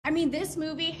I mean, this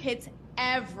movie hits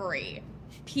every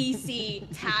PC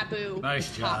taboo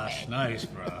Nice, topic. Josh. Nice,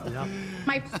 bro. Yep.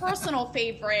 My personal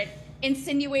favorite,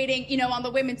 insinuating, on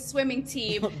the women's swimming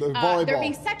team, volleyball. they're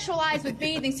being sexualized with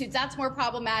bathing suits. That's more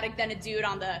problematic than a dude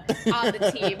on the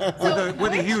team.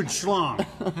 With a huge schlong.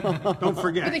 Don't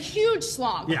forget. With a huge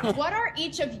schlong. Yeah. What are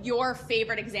each of your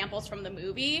favorite examples from the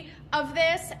movie of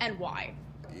this, and why?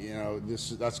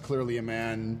 That's clearly a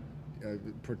man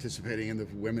participating in the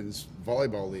women's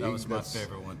volleyball league. That was my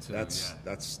favorite one too.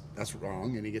 That's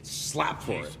wrong, and he gets slapped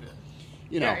for it.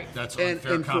 Right. That's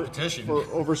unfair competition for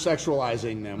over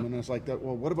sexualizing them. And it's like that.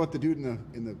 Well, what about the dude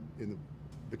in the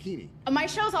bikini? My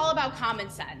show's all about common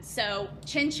sense. So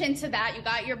chin to that. You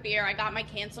got your beer. I got my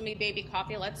cancel me baby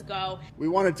coffee. Let's go. We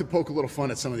wanted to poke a little fun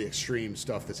at some of the extreme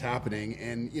stuff that's happening,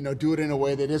 and do it in a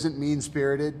way that isn't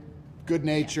mean-spirited,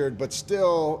 good-natured, but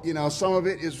still, some of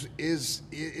it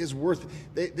is worth.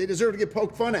 They deserve to get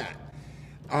poked fun at.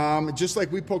 Just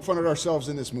like we poke fun at ourselves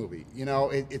in this movie.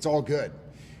 It's all good.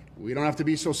 We don't have to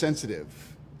be so sensitive.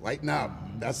 Lighten up.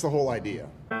 That's the whole idea.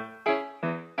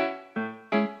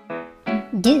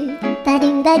 Do ba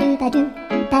do ba do ba do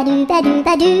ba do ba do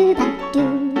ba do ba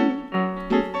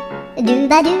do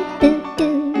ba do boo do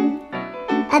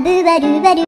a boo ba do ba do.